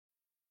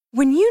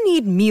When you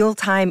need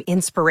mealtime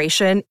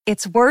inspiration,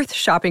 it's worth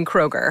shopping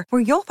Kroger,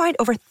 where you'll find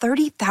over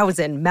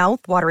 30,000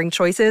 mouth-watering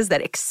choices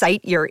that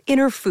excite your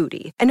inner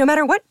foodie. And no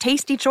matter what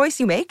tasty choice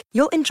you make,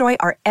 you'll enjoy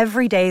our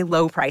everyday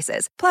low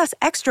prices, plus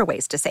extra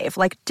ways to save,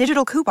 like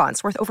digital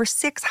coupons worth over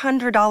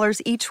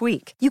 $600 each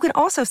week. You can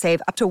also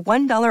save up to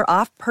 $1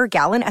 off per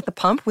gallon at the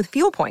pump with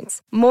fuel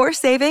points. More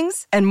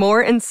savings and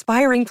more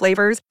inspiring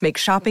flavors make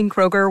shopping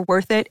Kroger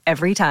worth it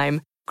every time.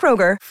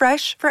 Kroger,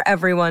 fresh for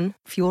everyone.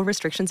 Fuel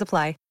restrictions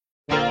apply.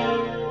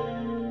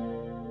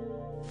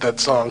 That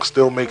song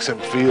still makes him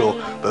feel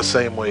the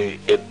same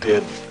way it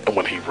did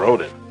when he wrote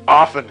it.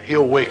 Often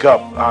he'll wake up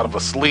out of a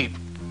sleep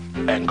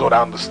and go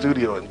down to the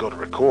studio and go to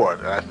record.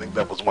 And I think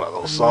that was one of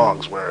those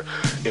songs where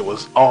it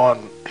was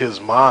on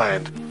his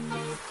mind.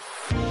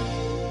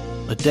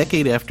 A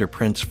decade after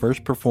Prince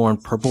first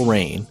performed Purple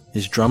Rain,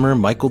 his drummer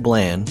Michael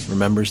Bland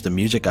remembers the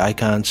music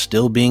icon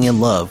still being in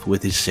love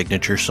with his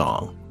signature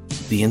song.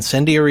 The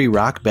incendiary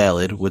rock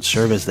ballad would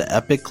serve as the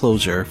epic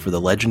closer for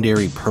the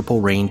legendary Purple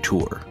Rain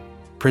tour.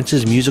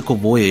 Prince's musical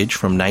voyage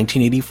from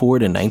 1984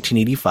 to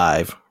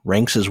 1985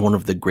 ranks as one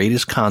of the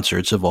greatest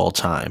concerts of all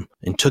time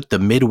and took the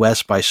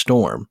Midwest by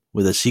storm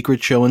with a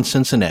secret show in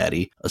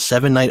Cincinnati, a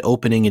 7-night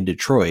opening in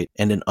Detroit,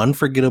 and an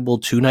unforgettable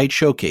 2-night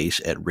showcase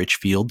at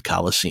Richfield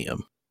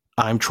Coliseum.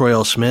 I'm Troy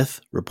L.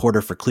 Smith,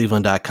 reporter for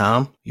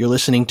Cleveland.com. You're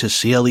listening to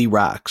CLE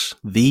Rocks,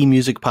 the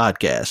music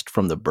podcast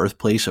from the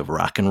birthplace of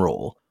rock and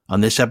roll.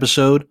 On this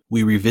episode,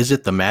 we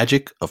revisit the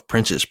magic of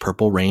Prince's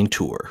Purple Rain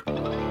tour.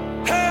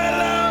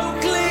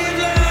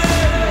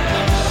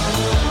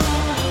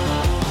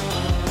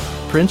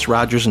 Prince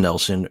Rogers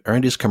Nelson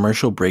earned his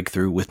commercial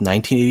breakthrough with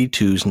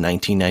 1982's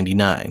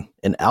 1999,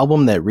 an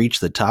album that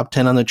reached the top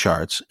 10 on the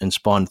charts and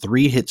spawned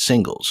 3 hit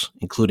singles,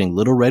 including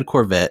Little Red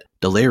Corvette,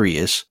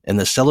 Delirious, and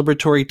the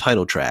celebratory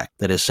title track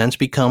that has since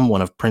become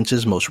one of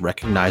Prince's most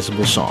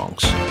recognizable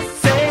songs.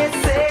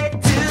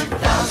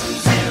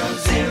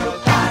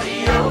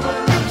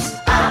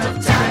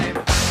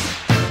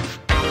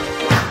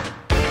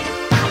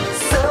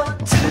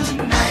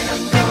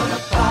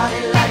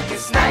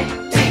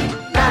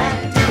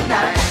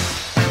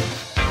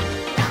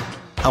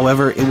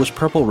 However, it was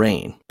Purple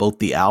Rain, both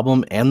the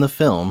album and the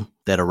film,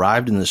 that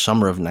arrived in the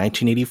summer of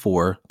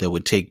 1984 that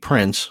would take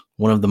Prince,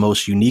 one of the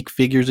most unique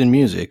figures in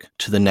music,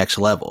 to the next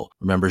level,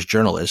 remembers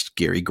journalist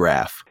Gary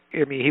Graff.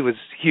 I mean, he was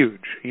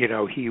huge. You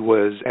know, he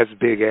was as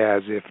big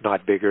as, if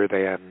not bigger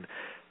than,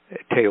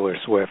 Taylor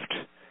Swift,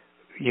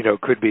 you know,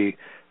 could be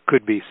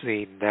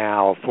seen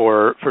now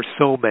for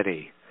so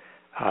many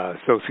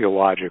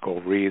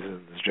sociological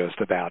reasons just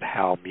about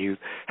how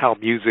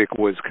music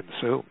was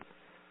consumed.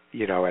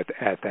 You know, at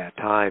that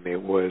time,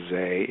 it was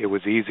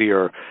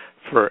easier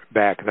for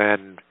back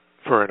then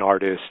for an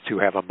artist to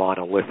have a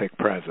monolithic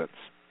presence.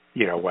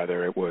 You know,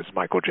 whether it was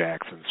Michael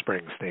Jackson,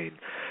 Springsteen,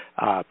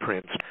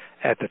 Prince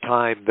at the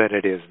time than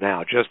it is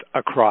now, just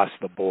across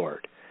the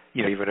board.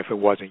 You know, even if it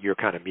wasn't your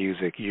kind of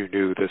music, you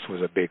knew this was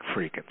a big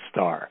freaking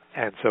star.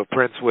 And so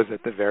Prince was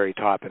at the very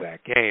top of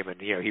that game, and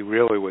you know, he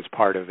really was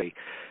part of a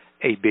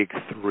big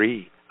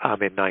three.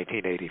 In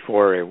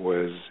 1984, it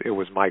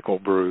was Michael,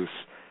 Bruce,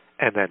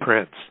 and then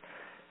Prince.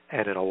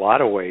 And in a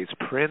lot of ways,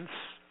 Prince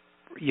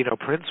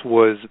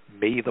was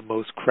maybe the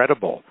most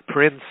credible.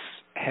 Prince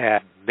had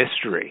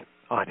mystery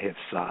on his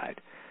side.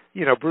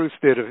 You know, Bruce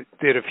did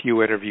a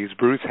few interviews.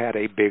 Bruce had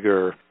a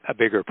bigger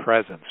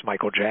presence.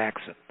 Michael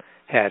Jackson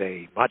had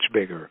a much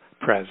bigger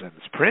presence.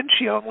 Prince,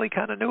 you only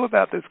kind of knew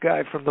about this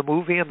guy from the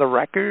movie and the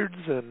records,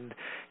 and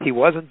he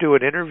wasn't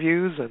doing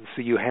interviews, and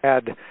so you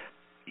had,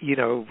 you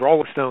know,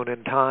 Rolling Stone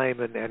and Time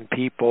and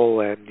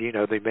People and, you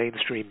know, the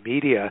mainstream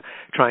media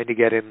trying to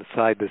get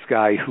inside this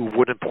guy who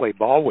wouldn't play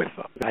ball with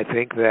them. I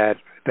think that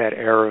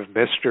era of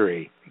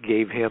mystery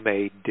gave him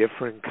a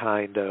different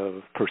kind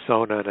of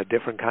persona and a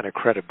different kind of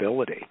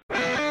credibility.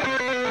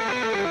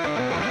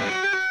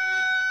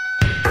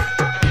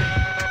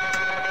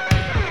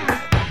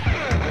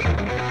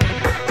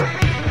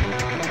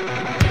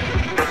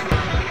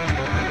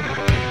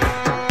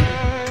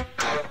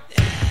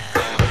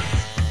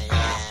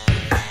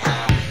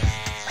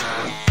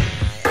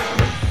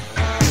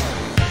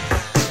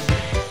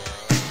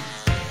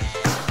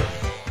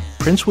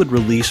 Prince would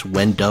release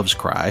When Doves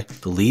Cry,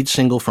 the lead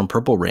single from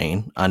Purple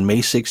Rain, on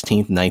May 16,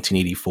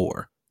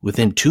 1984.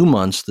 Within 2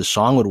 months, the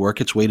song would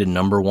work its way to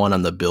number 1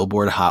 on the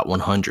Billboard Hot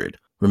 100,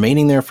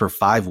 remaining there for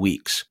 5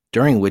 weeks,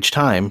 during which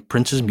time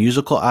Prince's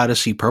musical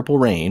odyssey Purple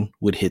Rain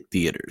would hit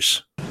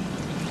theaters.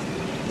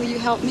 Will you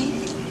help me?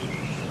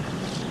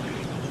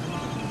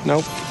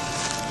 Nope.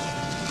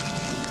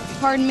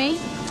 Pardon me?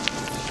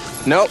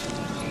 Nope.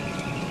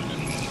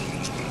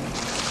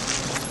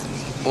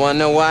 Want to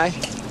know why?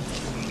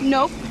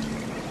 Nope.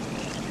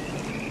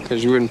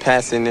 Because you wouldn't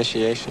pass the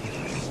initiation.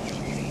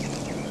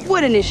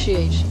 What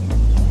initiation?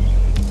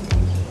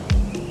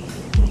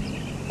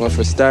 Well,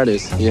 for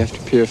starters, you have to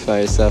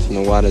purify yourself in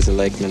the waters of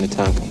Lake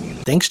Minnetonka.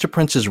 Thanks to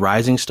Prince's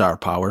rising star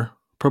power,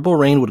 Purple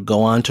Rain would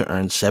go on to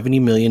earn $70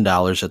 million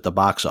at the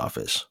box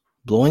office,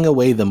 blowing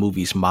away the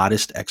movie's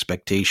modest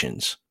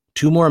expectations.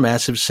 2 more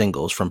massive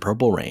singles from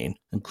Purple Rain,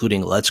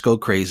 including Let's Go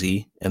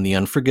Crazy and the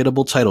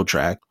unforgettable title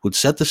track, would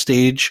set the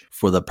stage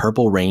for the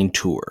Purple Rain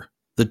Tour.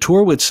 The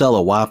tour would sell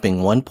a whopping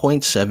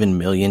 1.7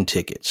 million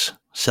tickets,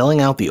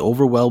 selling out the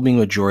overwhelming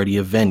majority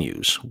of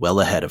venues well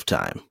ahead of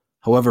time.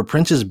 However,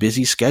 Prince's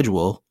busy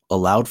schedule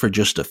allowed for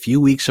just a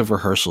few weeks of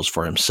rehearsals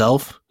for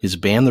himself, his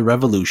band The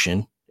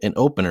Revolution, and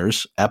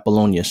openers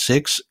Apollonia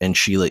 6 and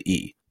Sheila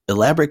E.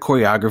 Elaborate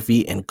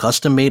choreography and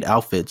custom-made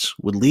outfits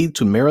would lead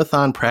to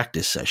marathon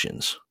practice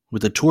sessions.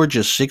 With the tour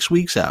just 6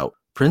 weeks out,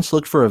 Prince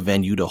looked for a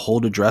venue to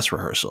hold a dress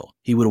rehearsal.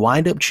 He would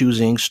wind up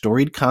choosing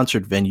storied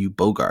concert venue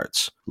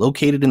Bogart's,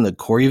 located in the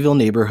Corryville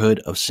neighborhood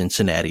of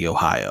Cincinnati,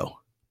 Ohio.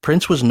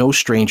 Prince was no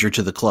stranger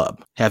to the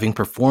club, having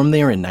performed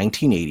there in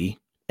 1980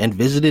 and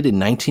visited in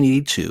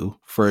 1982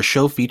 for a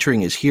show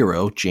featuring his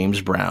hero, James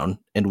Brown,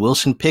 and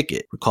Wilson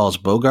Pickett, recalls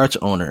Bogart's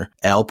owner,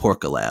 Al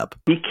Porkalab.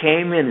 He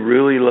came in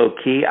really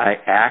low-key. I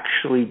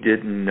actually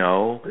didn't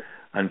know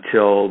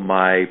until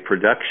my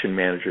production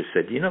manager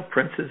said,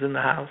 Prince is in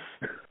the house?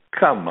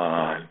 Come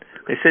on.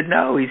 They said,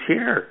 no, he's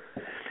here.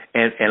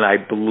 And I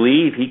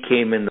believe he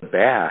came in the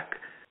back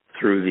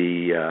through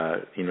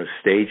the,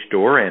 stage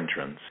door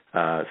entrance.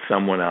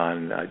 Someone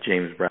on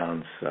James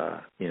Brown's,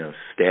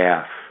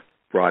 staff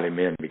brought him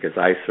in because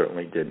I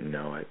certainly didn't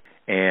know it.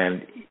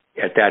 And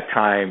at that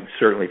time,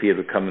 certainly if he had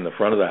come in the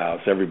front of the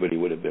house, everybody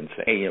would have been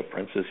saying,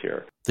 Prince is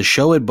here. The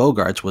show at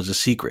Bogart's was a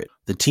secret.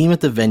 The team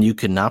at the venue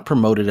could not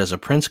promote it as a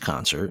Prince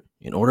concert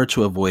in order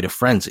to avoid a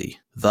frenzy.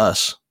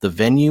 Thus, the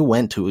venue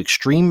went to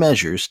extreme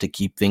measures to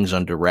keep things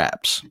under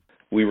wraps.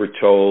 We were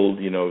told,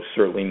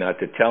 certainly not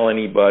to tell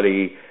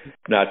anybody,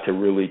 not to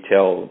really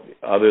tell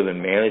other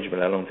than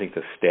management. I don't think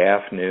the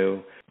staff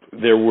knew.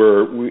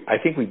 I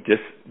think we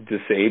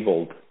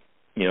disabled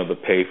the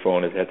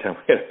payphone. At that time,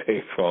 we had a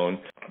payphone.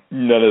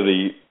 None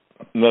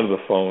of the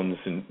phones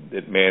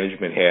that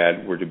management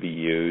had were to be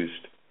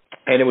used,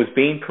 and it was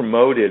being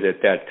promoted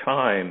at that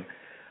time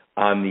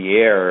on the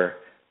air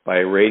by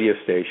a radio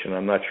station.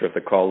 I'm not sure if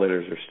the call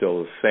letters are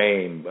still the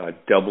same.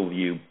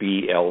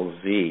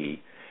 WBLZ,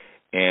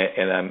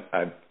 and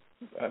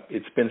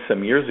it's been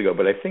some years ago,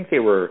 but I think they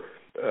were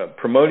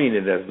promoting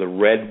it as the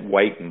Red,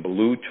 White, and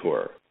Blue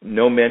Tour.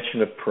 No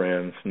mention of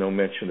Prince, no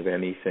mention of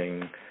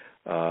anything.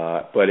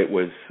 But it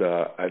was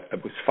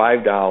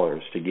 $5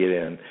 to get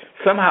in.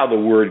 Somehow the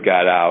word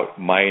got out.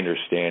 My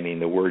understanding,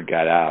 the word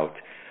got out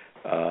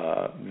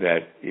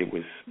that it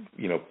was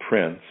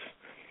Prince,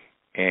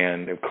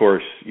 and of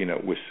course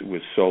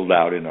was sold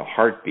out in a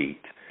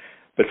heartbeat.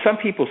 But some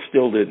people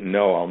still didn't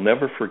know. I'll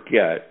never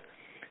forget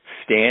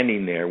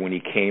standing there when he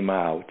came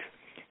out,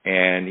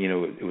 and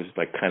it was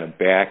like kind of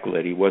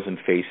backlit. He wasn't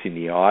facing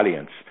the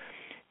audience.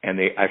 And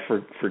I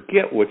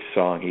forget which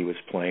song he was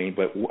playing,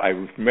 but I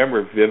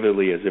remember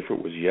vividly as if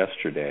it was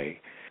yesterday.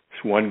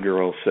 This one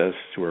girl says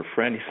to her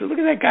friend, he said, look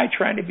at that guy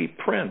trying to be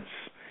Prince.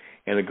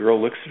 And the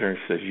girl looks at her and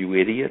says, you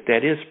idiot,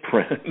 that is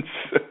Prince.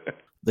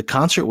 The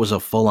concert was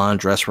a full-on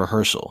dress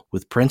rehearsal,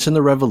 with Prince and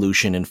the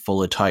Revolution in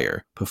full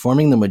attire,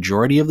 performing the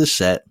majority of the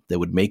set that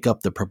would make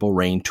up the Purple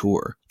Rain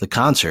tour. The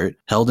concert,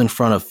 held in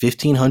front of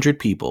 1,500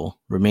 people,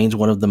 remains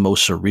one of the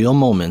most surreal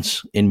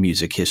moments in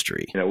music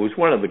history. It was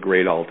one of the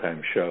great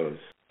all-time shows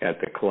at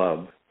the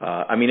club.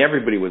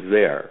 Everybody was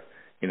there.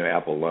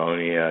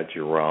 Apollonia,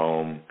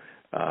 Jerome,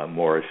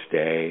 Morris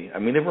Day.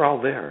 they were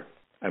all there.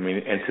 And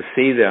to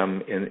see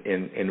them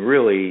in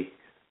really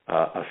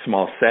a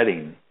small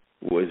setting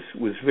was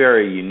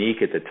very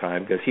unique at the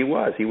time because he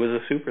was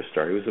a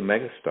superstar. He was a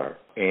megastar.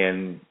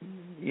 And,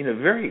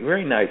 very,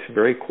 very nice,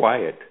 very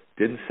quiet.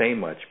 Didn't say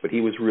much, but he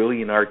was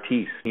really an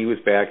artiste. He was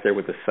back there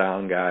with the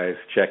sound guys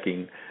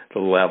checking the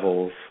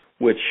levels,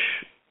 which,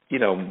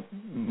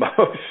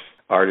 most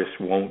artists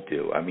won't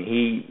do.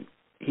 He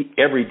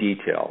every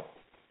detail,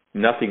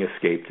 nothing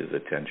escaped his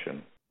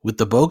attention. With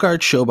the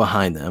Bogart show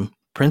behind them,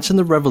 Prince and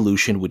the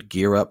Revolution would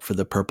gear up for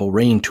the Purple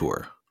Rain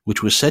tour,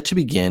 which was set to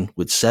begin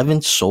with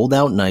 7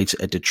 sold-out nights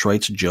at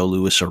Detroit's Joe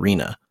Louis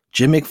Arena.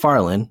 Jim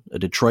McFarland, a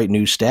Detroit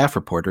News staff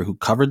reporter who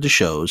covered the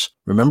shows,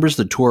 remembers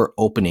the tour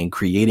opening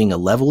creating a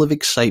level of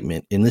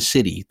excitement in the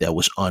city that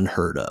was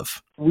unheard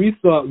of. We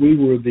thought we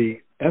were the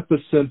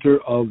epicenter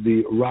of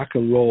the rock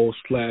and roll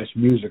 /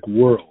 music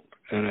world.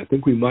 And I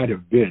think we might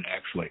have been,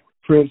 actually.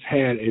 Prince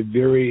had a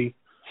very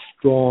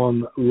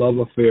strong love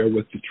affair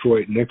with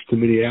Detroit. Next to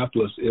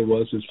Minneapolis, it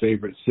was his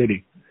favorite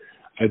city.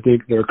 I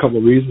think there are a couple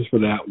of reasons for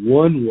that.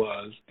 One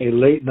was a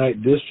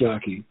late-night disc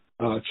jockey,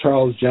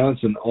 Charles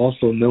Johnson,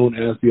 also known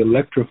as the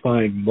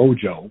Electrifying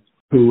Mojo,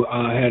 who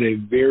had a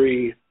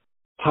very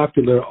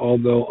popular,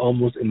 although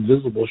almost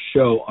invisible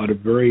show on a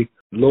very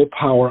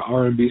low-power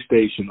R&B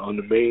station on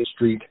the main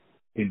street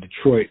in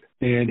Detroit.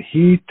 And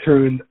he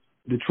turned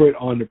Detroit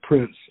on to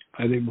Prince,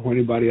 I think, before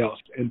anybody else.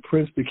 And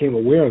Prince became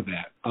aware of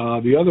that.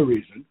 The other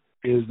reason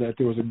is that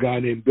there was a guy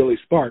named Billy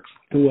Sparks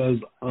who was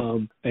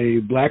a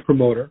black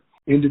promoter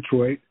in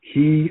Detroit.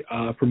 He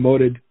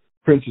promoted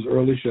Prince's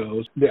early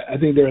shows. I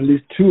think there are at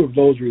least 2 of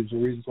those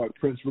reasons why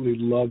Prince really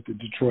loved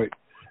Detroit.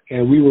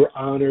 And we were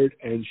honored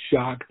and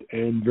shocked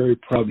and very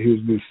proud that he was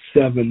moved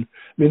 7.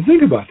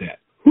 Think about that.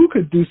 who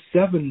could do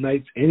 7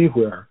 nights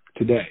anywhere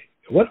today?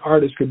 What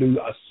artist could do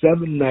a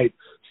 7-night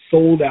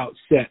sold-out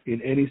set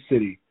in any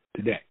city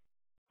today?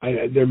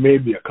 There may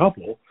be a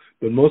couple,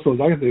 but most of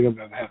those I can think of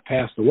have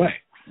passed away.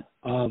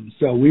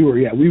 So we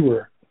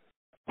were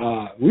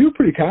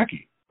pretty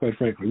cocky, quite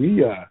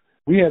frankly.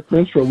 We had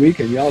Prince for a week,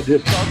 and y'all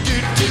didn't.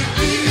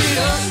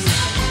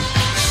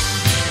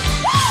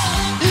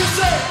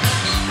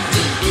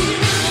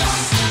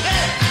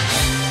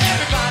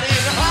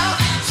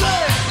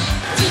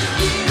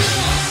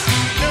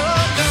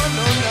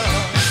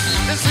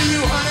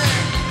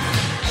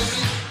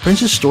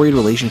 Prince's storied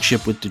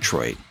relationship with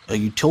Detroit, a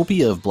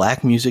utopia of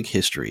black music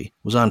history,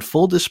 was on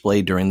full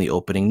display during the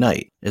opening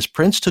night, as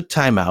Prince took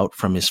time out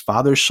from his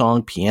father's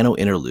song piano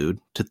interlude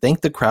to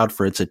thank the crowd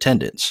for its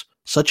attendance.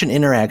 Such an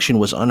interaction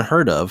was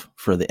unheard of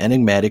for the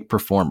enigmatic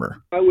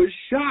performer. I was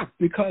shocked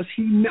because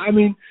he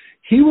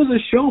was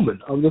a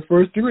showman of the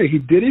first degree. He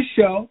did his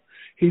show.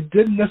 He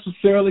didn't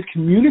necessarily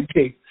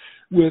communicate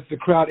with the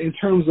crowd in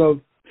terms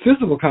of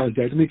physical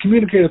contact. He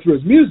communicated through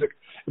his music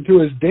and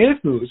through his dance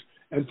moves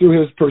and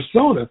through his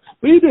persona.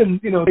 But he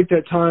didn't, take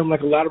that time like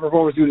a lot of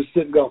performers do to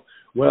sit and go,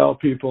 well,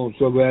 people, I'm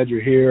so glad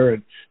you're here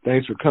and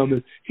thanks for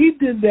coming. He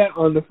did that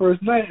on the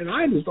first night, and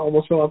I just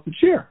almost fell off the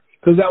chair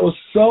because that was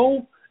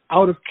so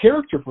out of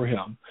character for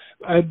him.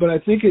 But I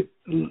think it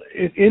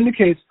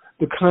indicates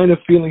the kind of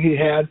feeling he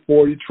had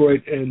for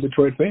Detroit and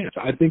Detroit fans.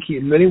 I think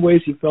in many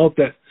ways he felt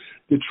that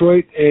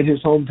Detroit and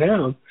his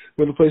hometown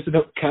were the place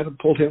that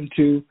catapulted him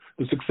to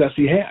the success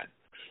he had.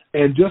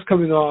 And just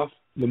coming off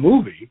the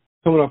movie,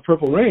 coming off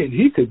Purple Rain,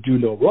 he could do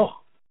no wrong.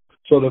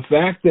 So the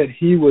fact that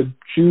he would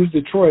choose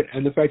Detroit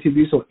and the fact he'd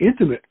be so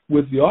intimate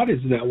with the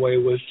audience in that way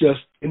was just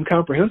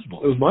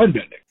incomprehensible. It was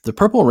mind-bending. The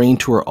Purple Rain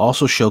tour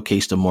also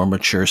showcased a more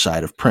mature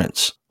side of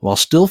Prince. While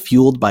still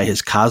fueled by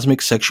his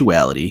cosmic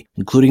sexuality,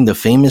 including the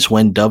famous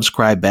When Doves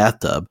Cry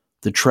bathtub,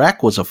 the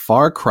track was a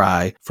far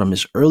cry from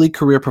his early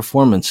career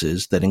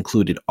performances that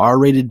included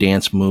R-rated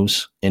dance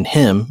moves and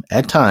him,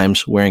 at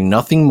times, wearing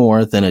nothing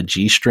more than a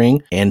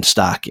G-string and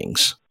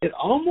stockings. It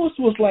almost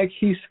was like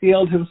he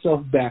scaled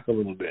himself back a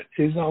little bit.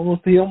 He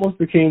almost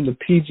became the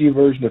PG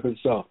version of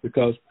himself,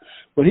 because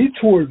when he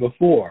toured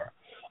before,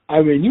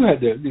 you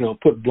had to,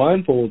 put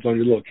blindfolds on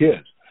your little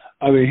kids.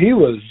 He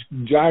was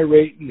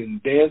gyrating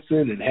and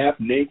dancing and half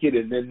naked,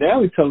 and then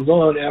now he comes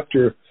on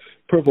after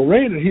Purple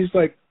Rain and he's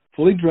like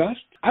fully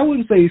dressed. I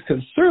wouldn't say he's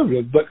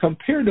conservative, but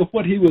compared to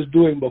what he was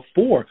doing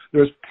before,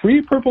 there's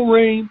pre-Purple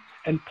Rain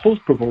and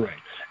post-Purple Rain.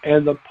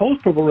 And the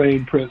post-Purple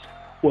Rain Prince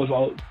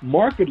was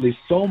markedly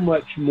so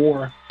much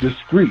more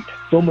discreet,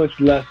 so much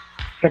less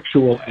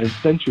sexual and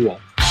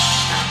sensual.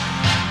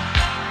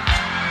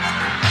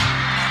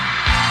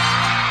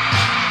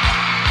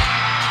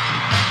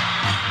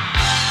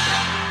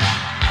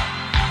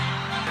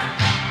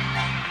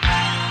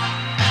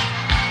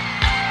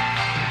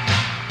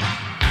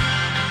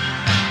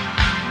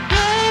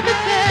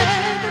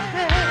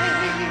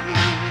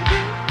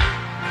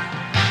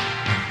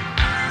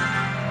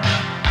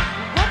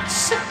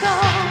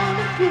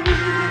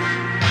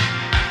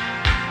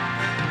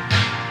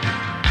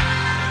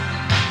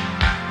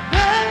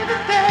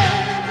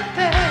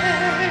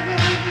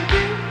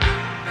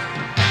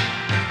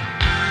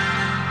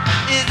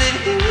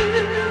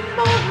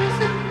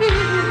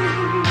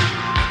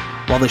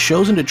 While the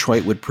shows in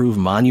Detroit would prove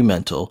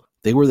monumental,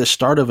 they were the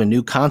start of a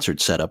new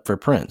concert setup for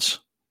Prince.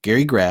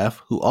 Gary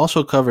Graff, who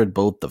also covered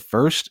both the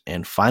first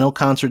and final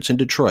concerts in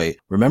Detroit,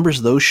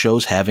 remembers those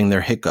shows having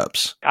their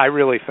hiccups. I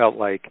really felt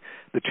like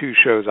the 2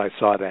 shows I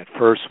saw that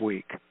first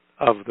week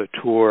of the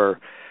tour,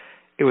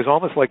 it was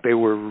almost like they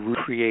were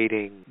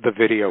recreating the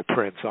video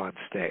Prince on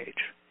stage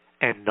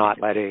and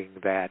not letting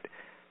that,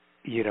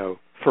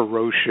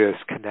 ferocious,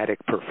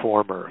 kinetic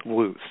performer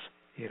loose.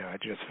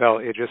 It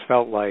just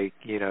felt like,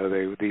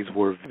 these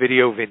were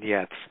video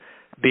vignettes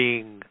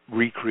being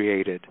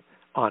recreated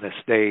on a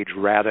stage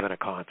rather than a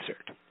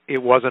concert. It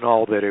wasn't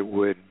all that it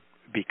would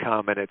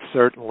become, and it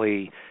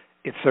certainly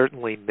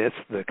missed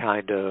the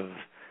kind of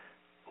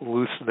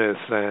looseness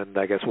and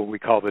I guess what we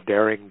call the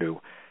daring do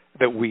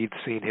that we'd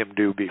seen him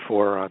do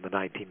before on the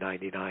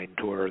 1999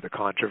 tour, the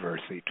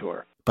Controversy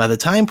tour. By the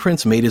time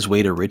Prince made his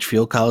way to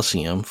Richfield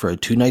Coliseum for a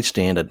 2-night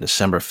stand on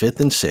December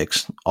 5th and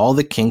 6th, all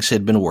the kinks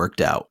had been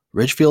worked out.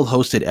 Richfield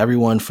hosted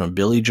everyone from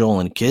Billy Joel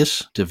and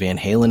Kiss to Van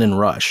Halen and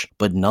Rush,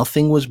 but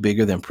nothing was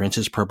bigger than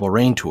Prince's Purple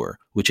Rain tour,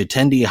 which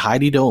attendee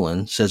Heidi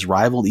Dolan says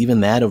rivaled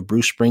even that of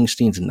Bruce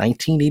Springsteen's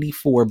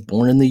 1984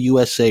 Born in the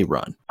USA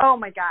run. Oh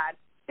my God,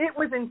 it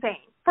was insane.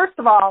 First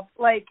of all,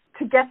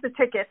 to get the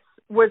tickets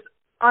was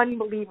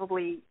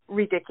unbelievably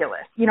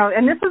ridiculous.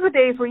 And this was the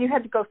days where you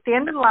had to go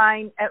stand in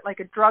line at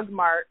a drug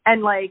mart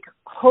and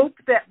hope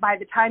that by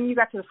the time you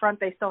got to the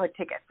front they still had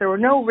tickets. There were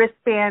no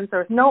wristbands,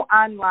 there was no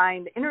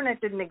online, the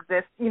internet didn't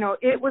exist.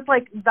 It was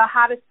the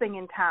hottest thing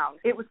in town.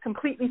 It was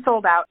completely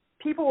sold out.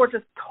 people were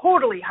just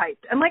totally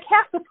hyped. And like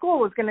half the school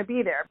was going to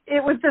be there.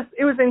 It was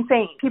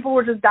insane. People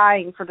were just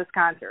dying for this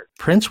concert.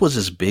 Prince was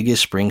as big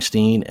as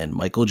Springsteen and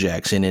Michael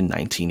Jackson in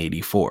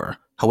 1984.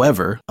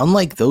 However,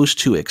 unlike those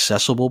two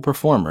accessible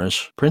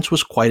performers, Prince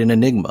was quite an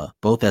enigma,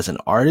 both as an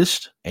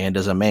artist and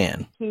as a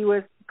man. He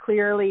was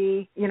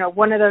clearly,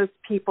 one of those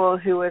people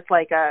who was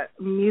like a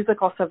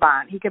musical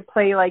savant. He could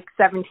play like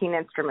 17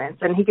 instruments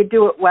and he could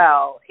do it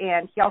well.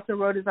 And he also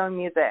wrote his own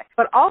music.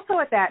 But also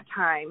at that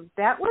time,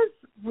 that was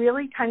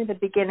really kind of the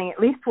beginning, at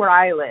least where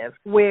I live,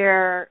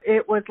 where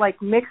it was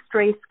like mixed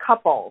race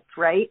couples,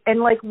 right?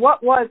 And like,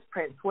 what was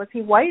Prince? Was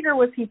he white or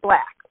was he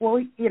black?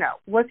 Well,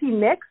 was he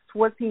mixed?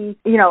 Was he,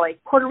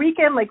 like Puerto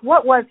Rican? Like,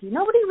 what was he?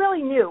 Nobody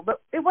really knew,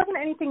 but it wasn't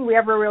anything we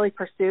ever really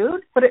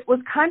pursued. But it was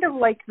kind of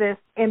like this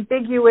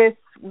ambiguous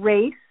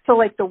race. So,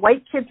 like, the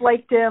white kids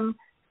liked him,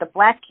 the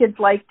black kids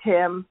liked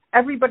him,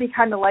 everybody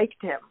kind of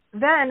liked him.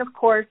 Then, of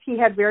course, he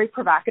had very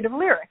provocative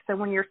lyrics. And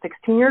when you're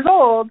 16 years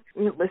old,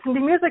 you listen to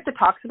music that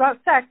talks about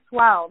sex,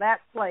 wow,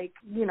 that's like,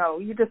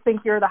 you just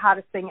think you're the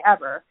hottest thing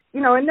ever.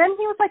 And then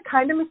he was like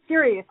kind of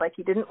mysterious, like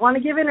he didn't want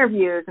to give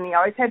interviews and he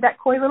always had that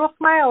coy little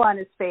smile on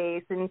his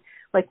face and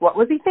like, what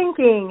was he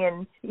thinking?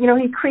 And,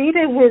 he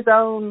created his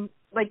own,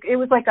 like, it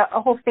was like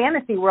a whole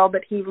fantasy world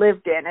that he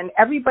lived in and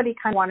everybody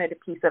kind of wanted a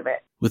piece of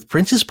it. With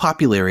Prince's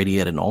popularity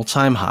at an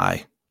all-time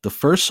high, the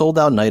first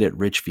sold-out night at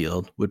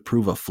Richfield would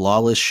prove a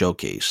flawless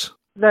showcase.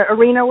 The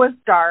arena was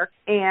dark,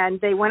 and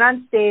they went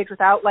on stage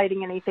without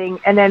lighting anything,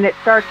 and then it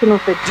starts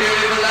with the...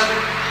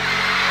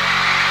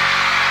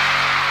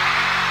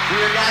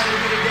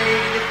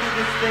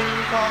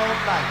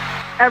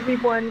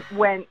 Everyone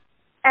went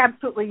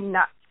absolutely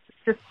nuts,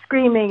 just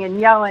screaming and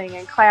yelling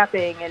and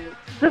clapping and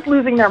just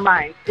losing their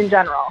minds in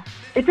general.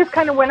 It just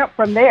kind of went up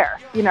from there,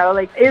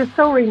 like it was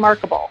so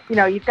remarkable.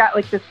 You've got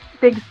like this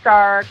big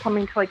star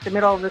coming to like the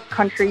middle of this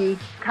country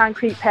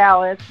concrete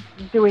palace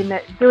doing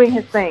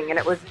his thing, and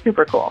it was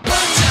super cool.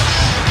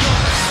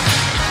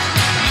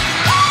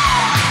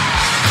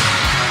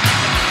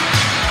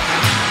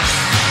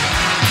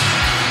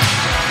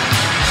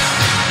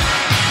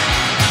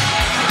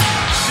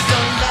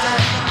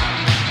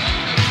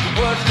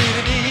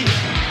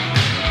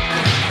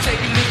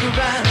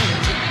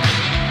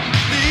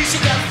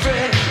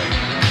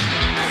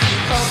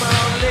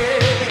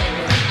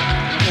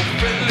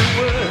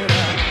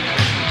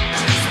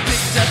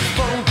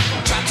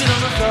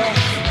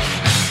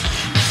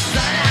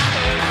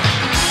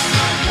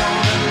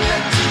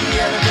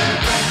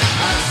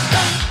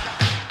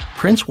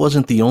 Prince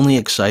wasn't the only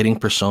exciting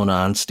persona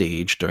on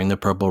stage during the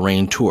Purple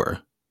Rain tour.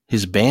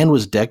 His band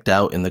was decked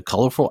out in the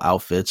colorful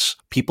outfits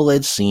people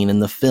had seen in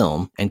the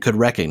film and could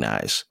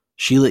recognize.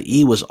 Sheila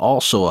E. was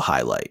also a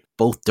highlight,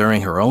 both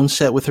during her own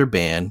set with her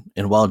band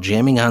and while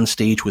jamming on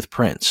stage with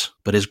Prince.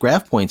 But as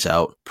Graf points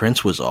out,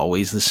 Prince was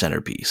always the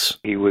centerpiece.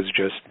 He was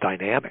just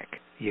dynamic.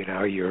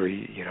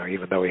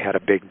 Even though he had a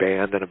big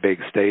band and a big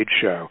stage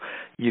show,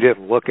 you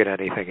didn't look at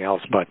anything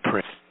else but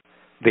Prince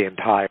the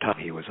entire time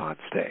he was on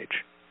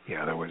stage.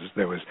 There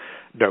was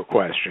no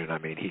question. I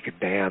mean, he could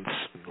dance,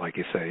 like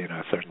you say.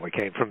 Certainly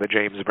came from the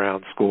James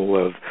Brown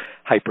school of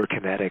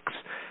hyperkinetics.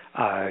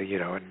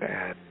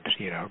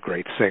 And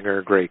great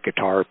singer, great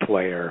guitar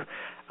player.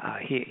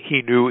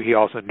 He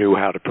also knew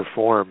how to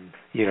perform.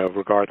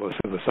 Regardless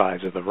of the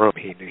size of the room,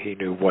 he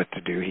knew what to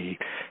do.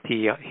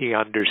 He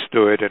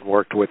understood and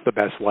worked with the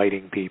best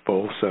lighting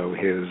people. So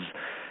his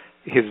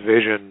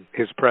vision,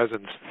 his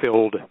presence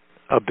filled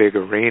a big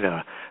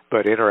arena.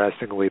 But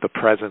interestingly, the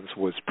presence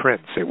was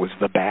Prince. It was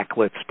the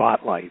backlit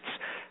spotlights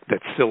that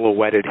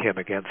silhouetted him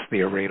against the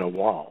arena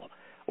wall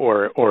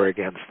or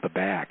against the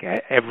back.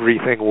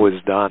 Everything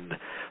was done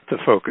to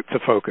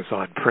focus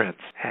on Prince.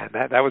 And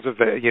that was a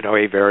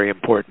very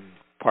important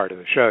part of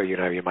the show.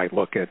 You might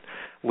look at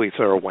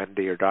Lisa or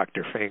Wendy or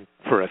Dr. Fink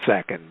for a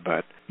second,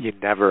 but you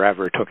never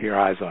ever took your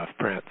eyes off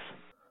Prince.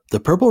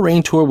 The Purple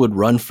Rain tour would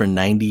run for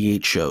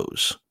 98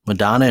 shows.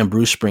 Madonna and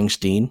Bruce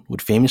Springsteen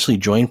would famously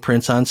join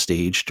Prince on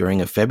stage during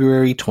a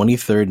February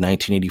 23,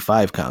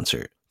 1985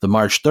 concert. The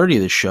March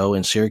 30th show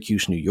in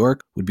Syracuse, New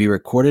York would be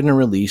recorded and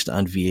released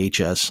on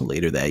VHS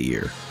later that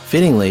year.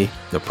 Fittingly,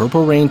 the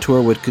Purple Rain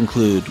tour would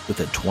conclude with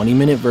a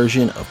 20-minute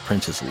version of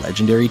Prince's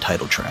legendary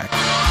title track.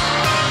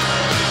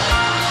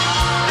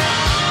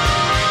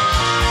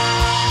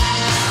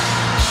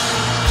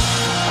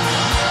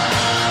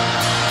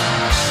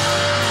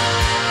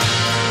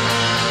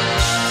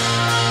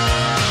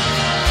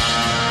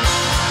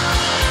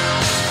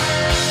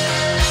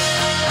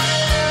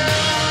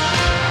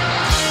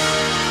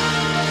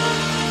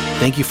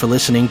 Thank you for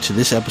listening to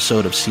this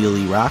episode of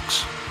CLE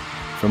Rocks.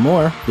 For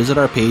more, visit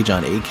our page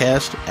on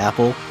Acast,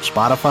 Apple,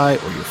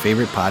 Spotify, or your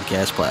favorite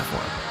podcast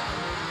platform.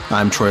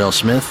 I'm Troy L.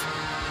 Smith.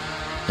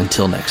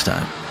 Until next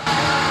time.